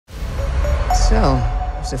So,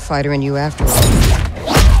 there's a fighter in you after all.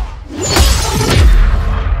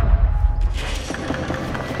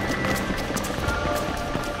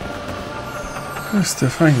 Jest te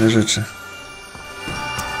fajne rzeczy.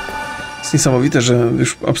 Jest niesamowite, że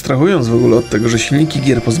już abstrahując w ogóle od tego, że silniki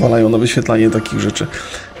gier pozwalają na wyświetlanie takich rzeczy.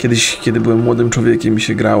 Kiedyś, kiedy byłem młodym człowiekiem i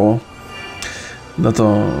się grało, no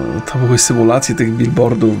to były symulacje tych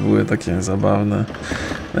billboardów, były takie zabawne.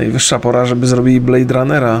 Najwyższa pora, żeby zrobili Blade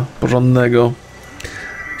Runnera porządnego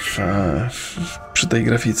przy tej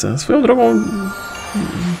grafice. Swoją drogą,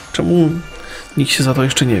 czemu nikt się za to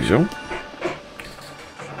jeszcze nie wziął?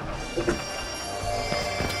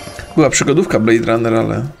 Była przygodówka Blade Runner,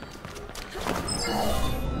 ale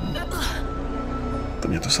to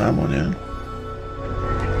nie to samo, nie?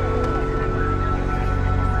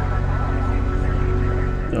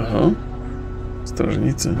 Aha.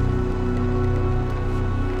 Strażnicy.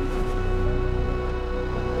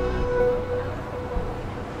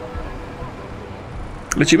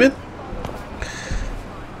 Lecimy?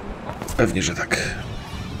 Pewnie, że tak.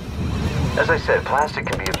 As I said, plastic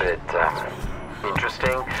can be a bit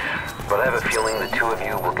interesting, but I have a feeling the two of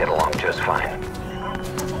you will get along just fine.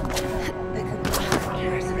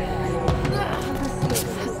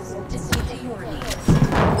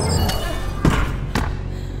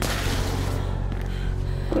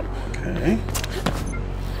 Okay.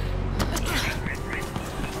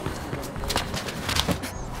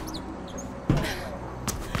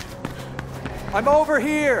 I'm over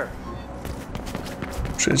here.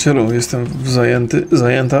 Przyjacielu, jestem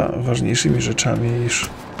zajęta ważniejszymi rzeczami niż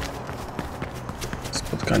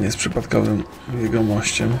spotkanie z przypadkowym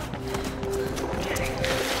jegomościem,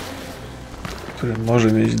 który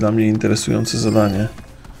może mieć dla mnie interesujące zadanie.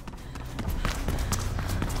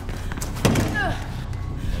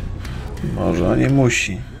 Może, a nie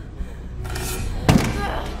musi.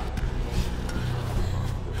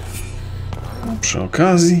 No, przy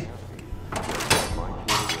okazji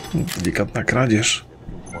delikatna kradzież.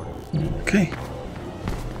 Okej.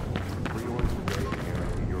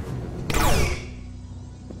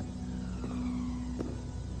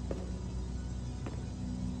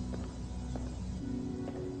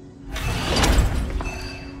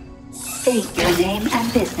 State your name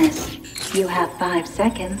and business. You have 5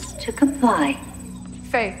 seconds to comply.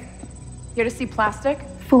 Faith, here to see plastic?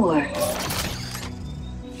 4,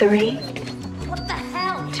 3, What the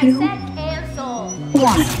hell? 2, I said cancel.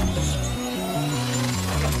 1.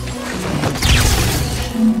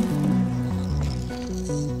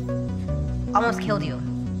 Almost killed you.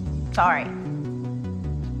 Sorry.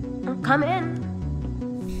 Come in.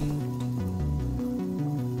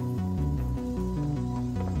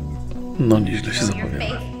 No nieźle się Show your zapowiada.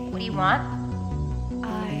 face. What do you want?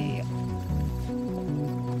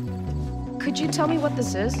 Could you tell me what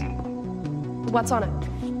this is? What's on it?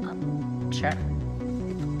 Sure.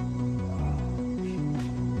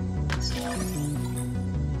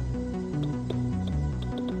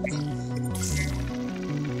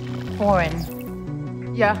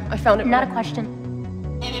 Foreign. Yeah, I found it. Not a wrong. question.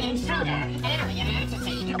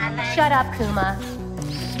 Shut up, Kuma.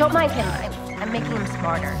 Don't mind him. I'm making him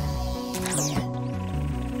smarter.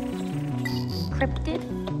 Cryptid?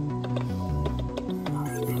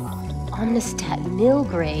 Omnistat nil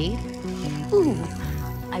grade? Ooh,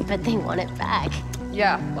 I bet they want it back.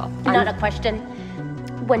 Yeah, well, Not a question.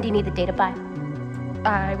 When do you need the data by?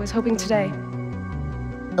 I was hoping today.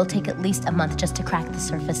 It'll take at least a month just to crack the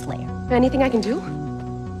surface layer. Anything I can do?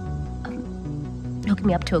 Hook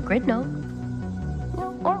me up to a grid node.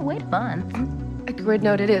 Or wait a month. A grid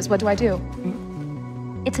node it is. What do I do?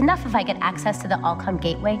 It's enough if I get access to the Alcom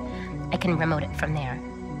gateway. I can remote it from there.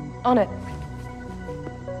 On it.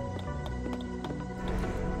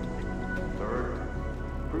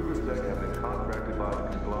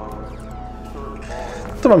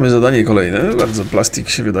 To mamy zadanie kolejne. Bardzo plastik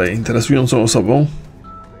się wydaje interesującą osobą.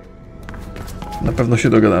 Na pewno się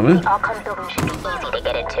dogadamy. Alcom building should be easy to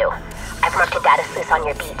get into. I've marked a data sluice on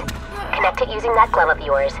your beat. Connect it using that glove of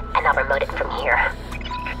yours, and I'll remote it from here.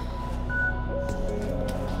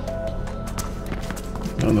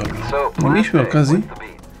 No dobra. Nie mieliśmy okazji.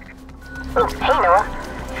 Hey Noah,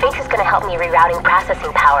 Faith is gonna help me rerouting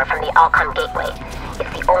processing power from the Alcom gateway.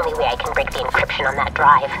 It's the only way I can break the encryption on that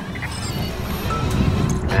drive.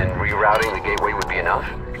 And rerouting the gateway would be enough?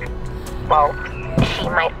 Well, she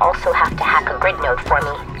might also have to hack a grid node for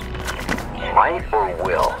me. Might or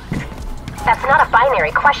will? That's not a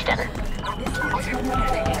binary question.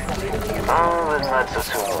 Oh, then let's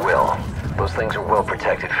assume will. Those things are well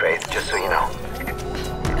protected, Faith, just so you know.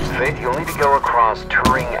 Faith, you'll need to go across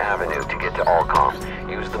Turing Avenue to get to Alcom.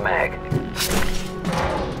 Use the mag.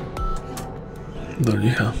 Do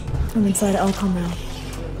licha. I'm inside Alcom now.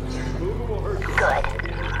 Good.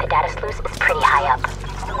 The data sluice is pretty high up.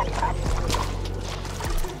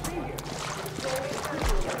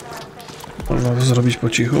 Można to zrobić po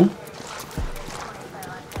cichu?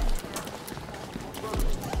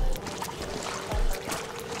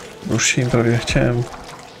 Już się im prawie chciałem.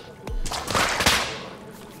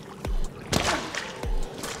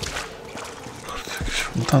 Kurde, jakieś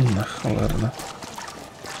fontanna cholerna.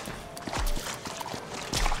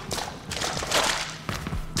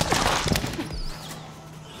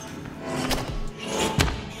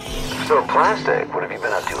 So, plastic, what have you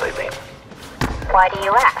been up to lately? Why do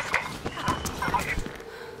you ask?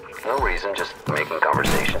 No reason, just making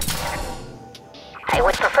conversation. I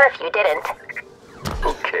would prefer if you didn't.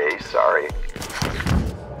 Okay, sorry.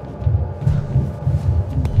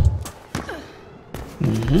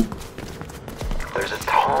 There's a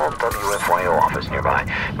tall WFYO office nearby.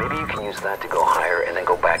 Maybe you can use that to go higher and then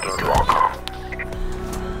go back into Alcom.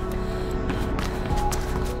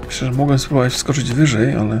 Myślę, że mogłem spróbować wskoczyć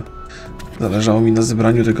wyżej, ale zależało mi na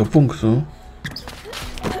zebraniu tego punktu.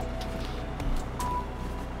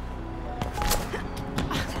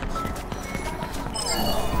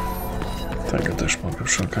 Tego też mogę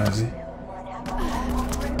przy okazji.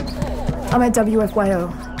 I'm at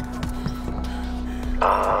WFYO.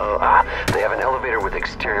 They have an elevator with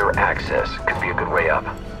exterior access. Could be a good way up.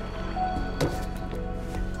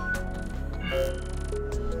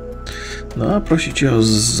 No a prosi cię o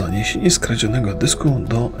zaniesienie skradzionego dysku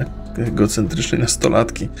do egocentrycznej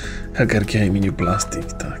nastolatki, hakerki o imieniu Plastik.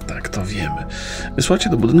 Tak, to wiemy. Wysłacie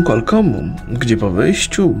do budynku Alcomu, gdzie po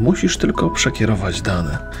wejściu musisz tylko przekierować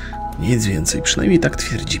dane. Nic więcej, przynajmniej tak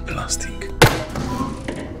twierdzi Plastik.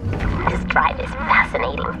 This drive is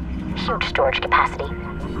fascinating. Huge storage capacity.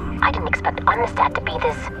 I didn't expect Omnistat to be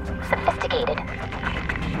this sophisticated.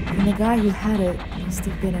 And the guy who had it must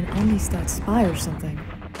have been an Omnistat spy or something.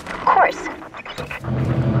 Of course.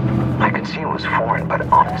 I could see it was foreign, but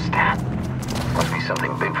Omnistat. Must be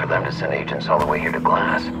something big for them to send agents all the way here to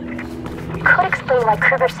Glass. Could explain why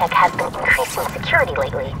KrugerSec has been increasing security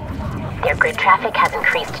lately. Their grid traffic has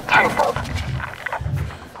increased tenfold.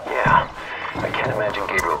 Yeah. I can't imagine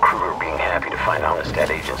Gabriel Kruger being happy to find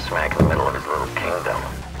Omnistat agents smack in the middle of his little kingdom.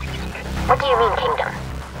 What do you mean, kingdom?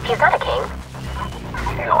 He's not a king.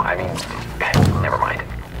 No, I mean... Never mind.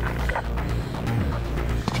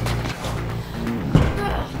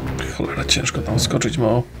 Cholera, ciężko tam skoczyć,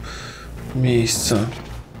 mało miejsca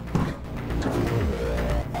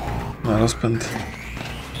na rozpęd.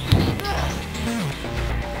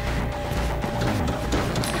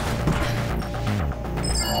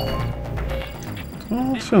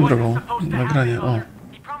 O, swoją drogą, nagranie, o.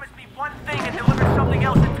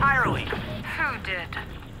 Who did?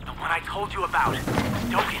 The one I told you about.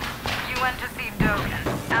 Dogen. You went to see Dogen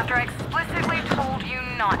after I explicitly told you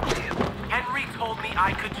not to. Henry told me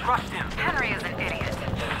I could trust him. Henry is an idiot.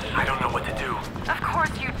 I don't know what to do. Of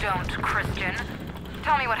course you don't, Christian.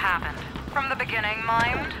 Tell me what happened. From the beginning,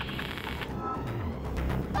 mind?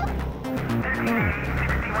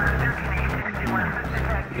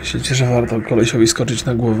 Myślicie, że warto kolesiowi skoczyć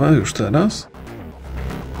na głowę już teraz?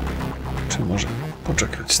 Czy może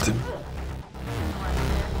poczekać z tym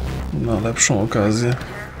na lepszą okazję?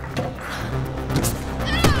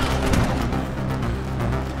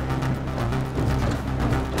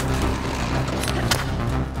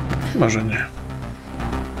 Może nie.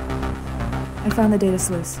 I found the data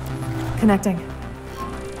sluice. Connecting.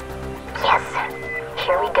 Yes.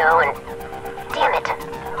 Here we go and... Damn it.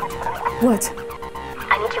 What?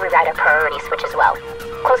 I need to rewrite a priority switch as well.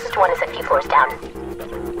 Closest one is a few floors down.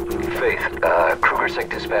 Faith, KrugerSec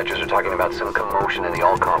dispatchers are talking about some commotion in the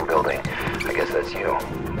Alcom building. I guess that's you.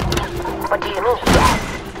 What do you mean,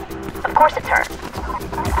 yes? Of course it's her.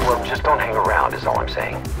 Well, just don't hang around is all I'm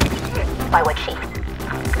saying. Why would she?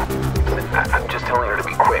 I'm just telling her to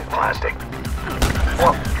be quick, Plastic.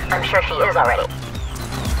 Well, I'm sure she is already.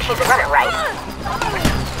 She's a runner, right?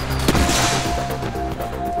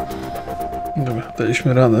 Dobra,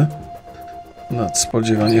 daliśmy radę.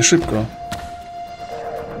 Nadspodziewanie szybko.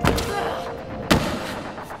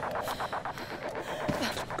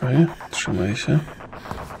 Spokojnie, trzymaj się.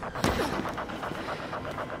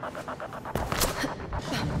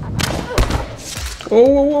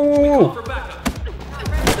 O!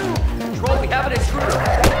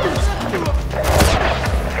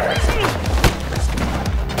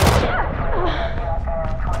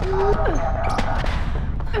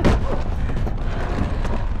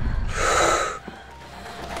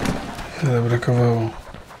 Tyle brakowało.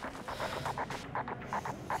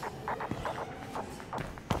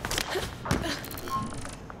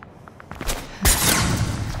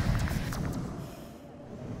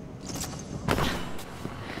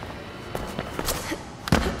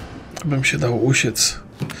 bym się dał usiec.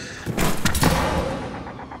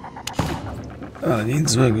 Ale nic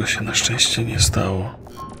złego się na szczęście nie stało.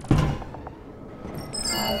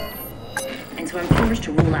 And so I'm forced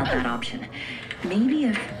to rule out that option. Maybe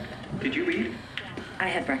if... Did you eat? I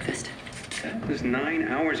had breakfast. That was 9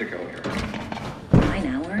 hours ago, Eric.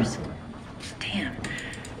 9 hours? Damn.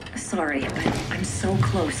 Sorry, but I'm so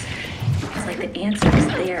close. It's like the answer is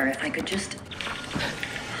there if I could just...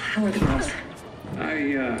 How are the girls?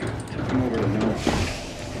 I took them over to Noah.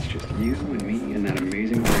 It's just you and me and that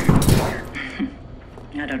amazing radio player.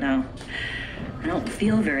 I don't know. I don't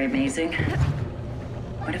feel very amazing.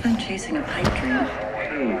 What if I'm chasing a pipe dream?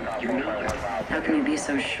 Hey, you're not. How can you be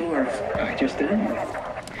so sure? I just am.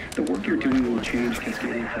 The work you're doing will change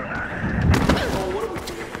Cascade.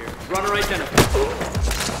 Runner identified.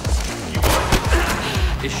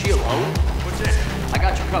 Is she alone? What's it? I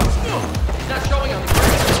got you covered. She's not showing on the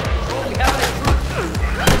grid. Oh, we have an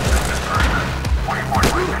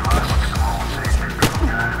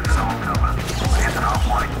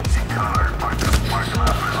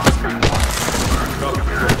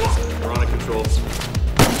We're on a control.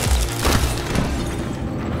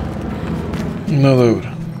 No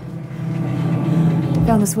dobra.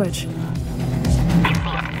 Found the switch.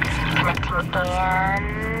 Connecting and...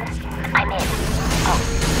 I'm in. Oh.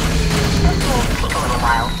 This will take a little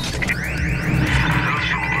while.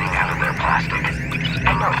 Getting out of their plastic.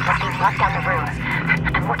 I know, but they've locked down the room.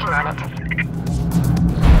 I'm working on it.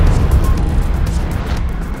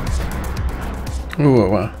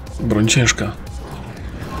 Uła, broń ciężka.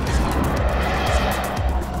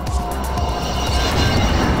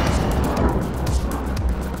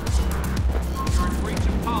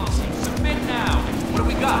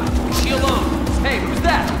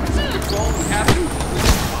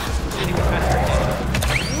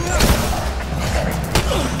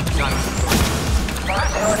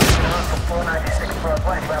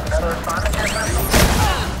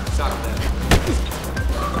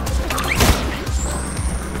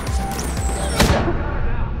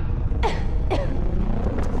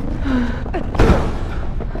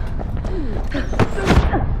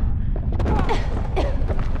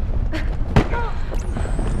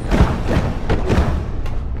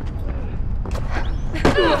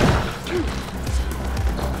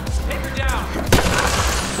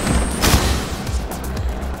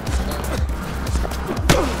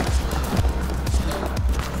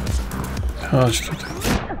 Chodź tutaj.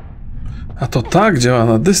 A to tak działa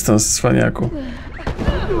na dystans, cwaniaku.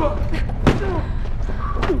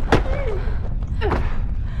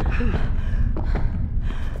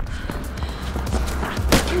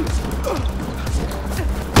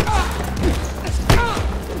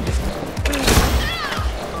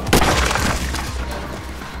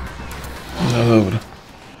 No dobra.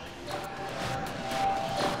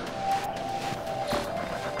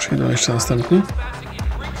 Przyjdą jeszcze następni?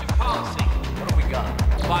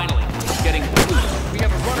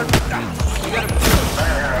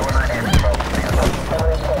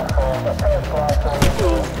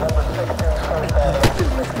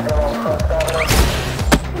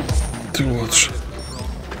 Ty młodszy.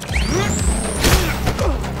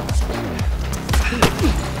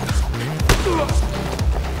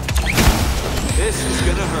 This is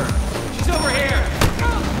gonna hurt. She's over here.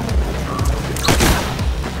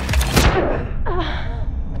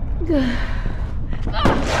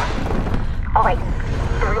 All right,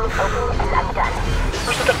 the room is open and I'm done.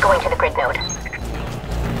 We should get going to the grid node.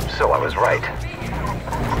 So I was right.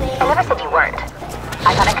 I never said you weren't.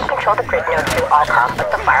 I thought I could control the grid node through Allcom,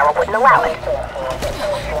 but the firewall wouldn't allow it.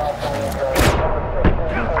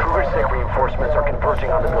 Kruger's sick reinforcements are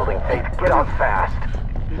converging on the building. Faith, get out fast.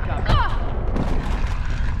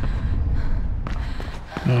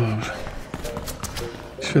 No dobrze.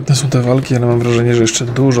 Świetne są te walki, ale mam wrażenie, że jeszcze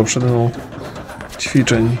dużo przede mną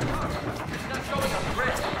ćwiczeń.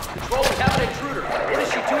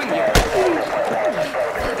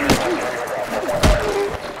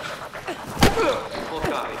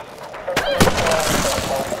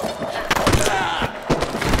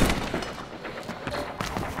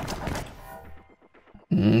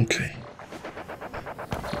 Okej.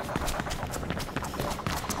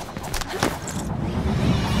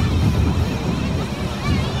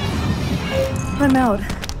 I'm out.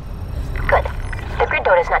 Good. The grid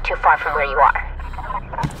node is not too far from where you are.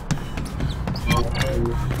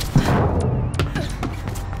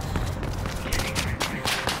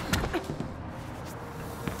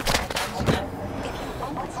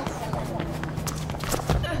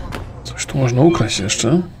 Coś tu można ukraść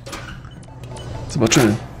jeszcze.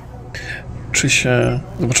 Zobaczymy. Czy się...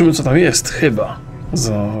 Zobaczymy, co tam jest, chyba.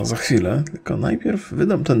 za chwilę, tylko najpierw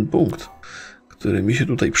wydam ten punkt, który mi się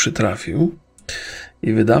tutaj przytrafił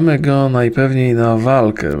i wydamy go najpewniej na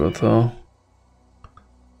walkę, bo to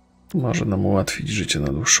może nam ułatwić życie na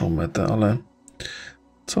dłuższą metę, ale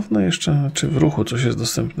cofnę jeszcze, czy w ruchu coś jest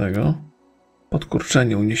dostępnego.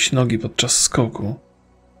 Podkurczenie, unieść nogi podczas skoku.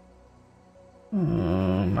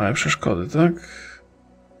 Małe przeszkody, tak?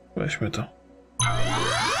 Weźmy to.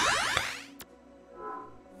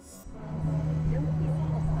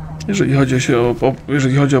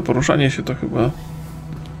 Jeżeli chodzi o poruszanie się, to chyba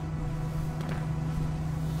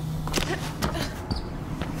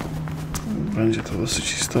będzie to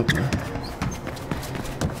dosyć istotne.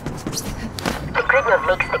 The grid node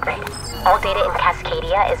makes the grid. All data in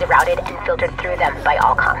Cascadia is routed and filtered through them by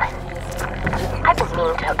Allcom. I've been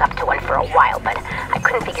meaning to hook up to one for a while, but I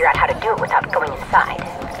couldn't figure out how to do it without going inside.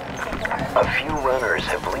 A few runners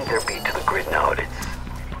have linked their beat to the grid node.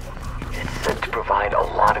 It's said to provide a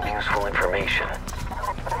lot of useful information.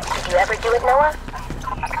 Did you ever do it, Noah?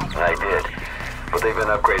 I did, but they've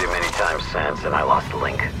been upgraded many times since, and I lost the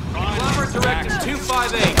link. Climber Directive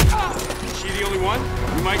 258. Is she the only one?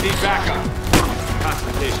 We might need backup.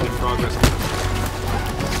 Consultation in progress.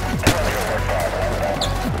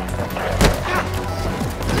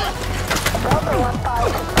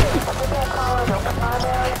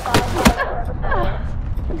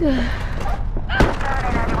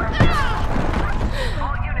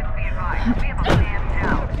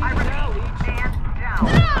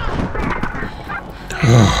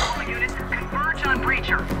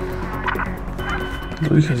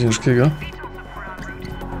 Do licha ciężkiego.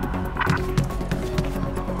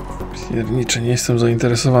 Piernicze, nie jestem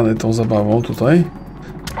zainteresowany tą zabawą tutaj.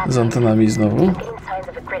 Z antenami znowu.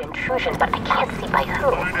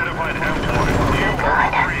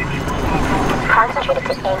 Concentrated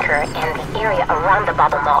to anchor and the area around the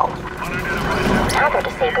bubble mall. Now they're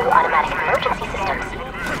disabling automatic emergency systems.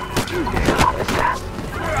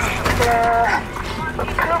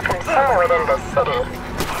 It's coming from somewhere within the city.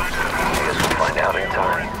 I guess we'll find out in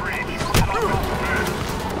time.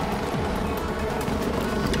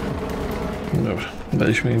 Dobra,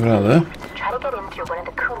 daliśmy im radę. Try to get in through one of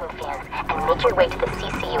the cooling fans and make your way to the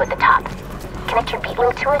CCU at the top. Connect your beat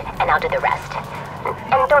link to it and I'll do the rest.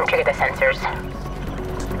 And don't trigger the sensors.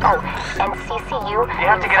 Oh, and CCU... You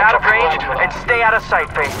have to get out of range and stay out of sight,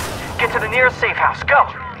 Faith. Get to the nearest safe house. Go!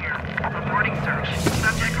 Reporting search.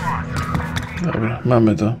 Subject lost. Dobra,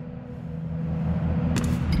 mamy to.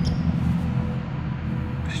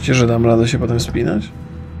 Myślicie, że dam radę się potem spinać?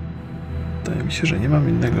 Wydaje mi się, że nie mam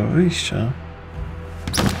innego wyjścia.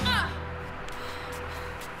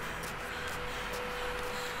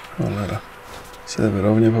 Cholera.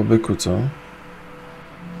 Serwerownie po byku, co?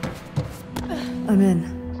 I'm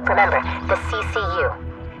in. Remember, the CCU.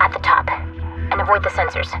 At the top. And avoid the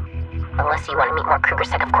sensors. Unless you want to meet more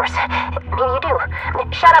Krugersec, of course. Maybe you do.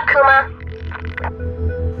 Shut up, Kuma!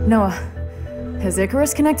 Noah, has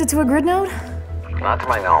Icarus connected to a grid node? Not to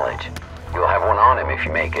my knowledge. You'll have one on him if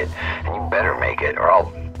you make it, and you better make it, or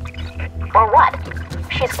I'll... Or what?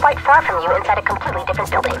 She's quite far from you inside a completely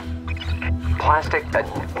different building. Plastic,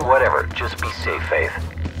 whatever. Just be safe, Faith.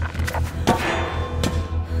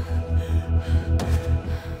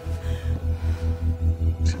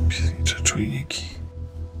 Piernicze czujniki.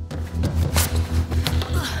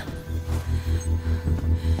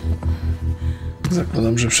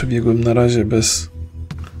 Zakładam, że przebiegłem na razie bez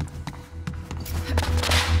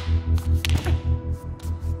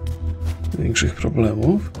większych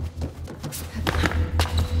problemów.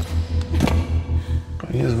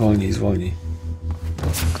 Nie, zwolnij, zwolnij.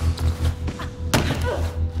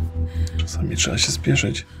 Czasami trzeba się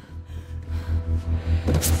spieszyć.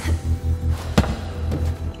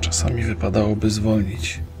 Czasami wypadałoby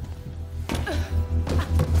zwolnić.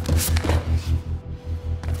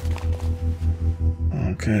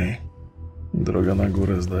 Okej. Droga na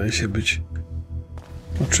górę zdaje się być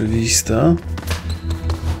oczywista.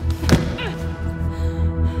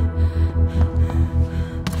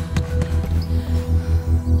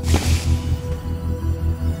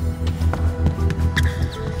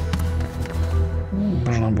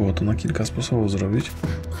 Można było to na kilka sposobów zrobić.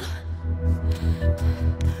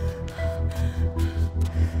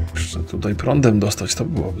 Jeszcze tutaj prądem dostać to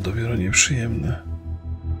byłoby dopiero nieprzyjemne.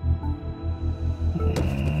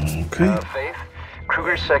 Okay. Faith,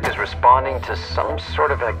 Krugersec is responding to some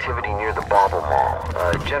sort of activity near the Bauble Mall.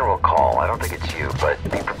 General call. I don't think it's you,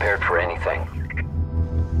 but be prepared for anything.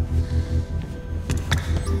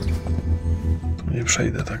 Nie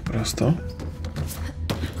przejdę tak prosto.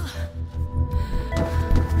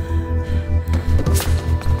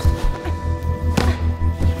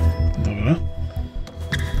 Dobra.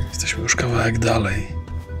 Kawałek dalej.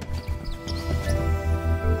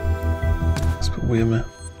 Spróbujemy.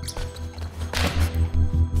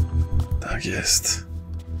 Tak jest.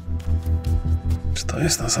 Czy to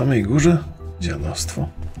jest na samej górze? Dziadostwo.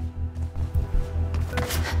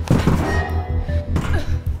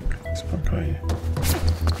 Spokojnie.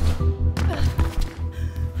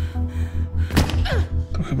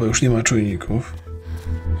 Tu chyba już nie ma czujników.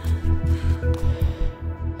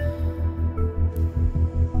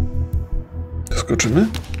 Skoczymy?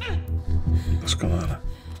 Doskonale.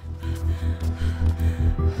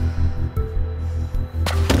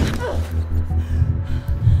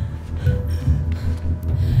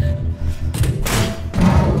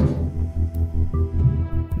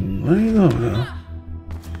 No i dobra.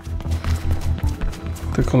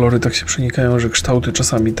 Te kolory tak się przenikają, że kształty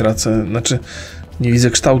czasami tracę. Znaczy, nie widzę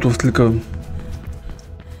kształtów, tylko...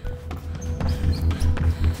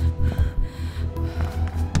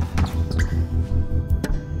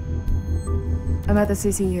 I'm at the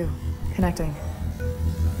CCU. Connecting.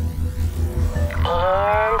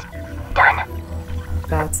 And done.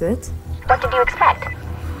 That's it? What did you expect?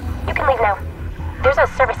 You can leave now. There's a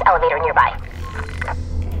service elevator nearby.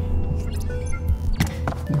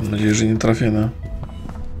 Mam nadzieję, że nie trafię na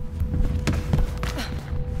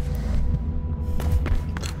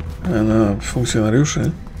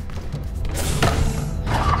funkcjonariuszy.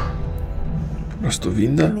 Po prostu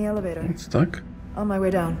winda? In the elevator. Tak? On my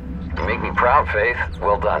way down. You make me proud, Faith.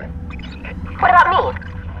 Well done. What about me?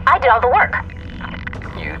 I did all the work.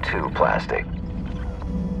 You too, Plastic.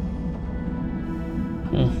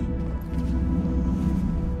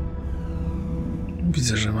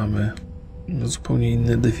 Widzę, że mamy zupełnie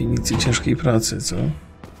inne definicje ciężkiej pracy, co?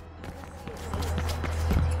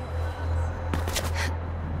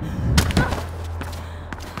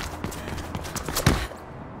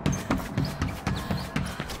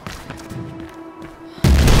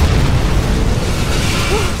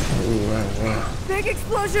 Big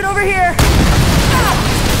explosion over here!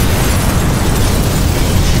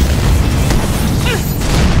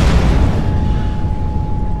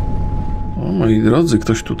 O, moi drodzy,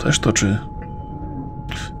 ktoś tu też toczy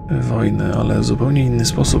wojnę, ale w zupełnie inny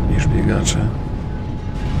sposób niż biegacze.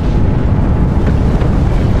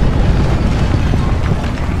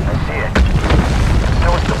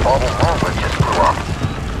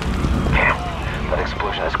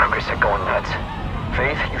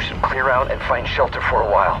 Faith, you should clear out and find shelter for a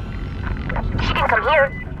while. She can come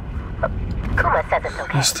here. Kuma says it's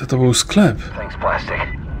okay. Jest, to był sklep. Thanks, Plastic.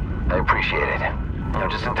 I appreciate it.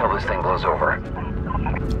 Just until this thing blows over.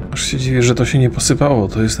 Aż się dziwię, że to się nie posypało.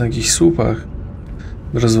 To jest na jakichś słupach.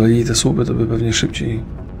 Gdyby rozwalili te słupy, to by pewnie szybciej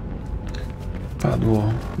padło.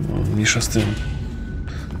 No, mniejsza z tym.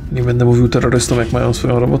 Nie będę mówił terrorystom, jak mają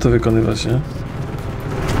swoją robotę wykonywać, nie?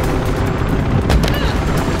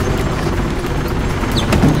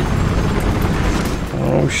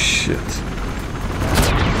 Oh shit.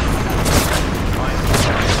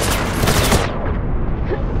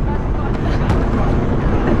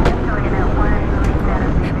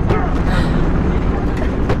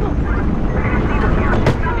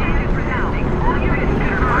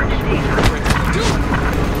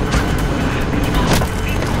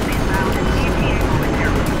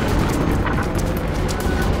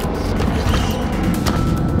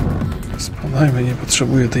 Spadajmy, nie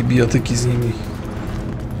potrzebuję tej bijatyki z nimi.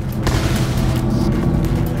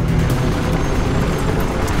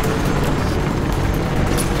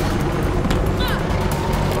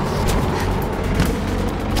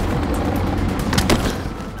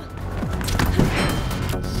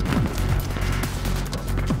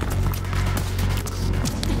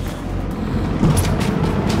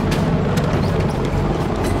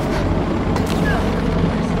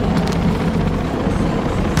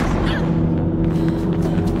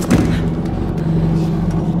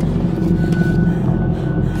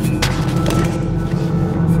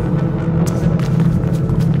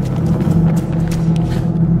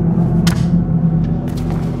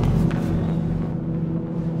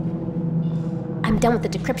 Done with the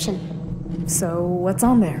decryption. So, what's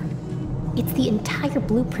on there? It's the entire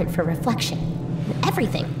blueprint for reflection.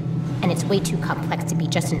 Everything. And it's way too complex to be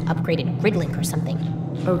just an upgraded grid link or something.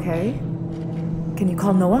 Okay. Can you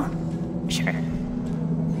call Noah? Sure.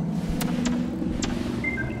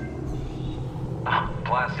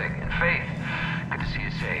 Plastic and Faith. Good to see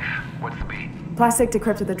you safe. What's the beat? Plastic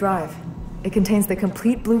decrypted the drive. It contains the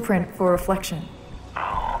complete blueprint for reflection.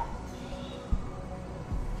 Oh.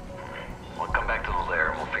 We'll come back to the lair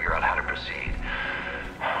and we'll figure out how to proceed.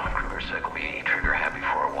 Kruger said we'll be trigger happy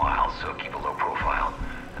for a while, so keep a low profile.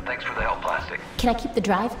 And thanks for the help, Plastic. Can I keep the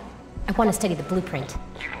drive? I want to study the blueprint.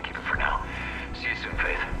 You can keep it for now.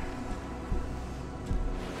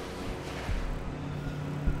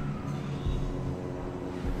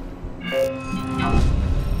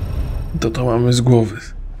 To mamy z głowy.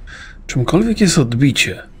 Czymkolwiek jest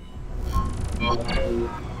odbicie.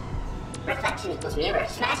 Reflection equals mirror,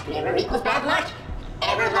 smash mirror equals bad logic.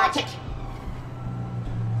 Error logic.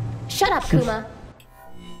 Shut up, Kuma.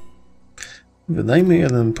 Wydajmy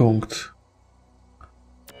 1 punkt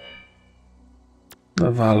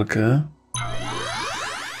na walkę.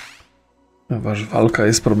 Ponieważ walka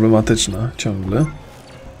jest problematyczna ciągle.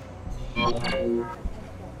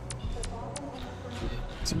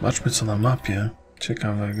 Zobaczmy, co na mapie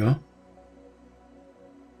ciekawego.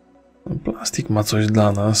 Plastik ma coś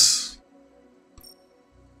dla nas.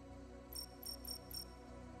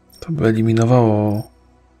 To by eliminowało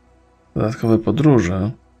dodatkowe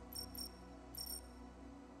podróże.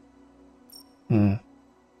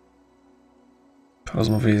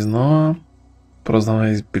 Porozmawiaj z Noah,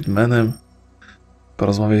 porozmawiaj z Bitmanem,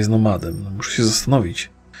 porozmawiaj z Nomadem. No, muszę się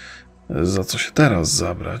zastanowić, za co się teraz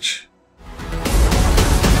zabrać.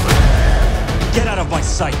 Get out of my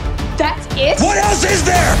sight! That's it? What else is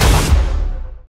there?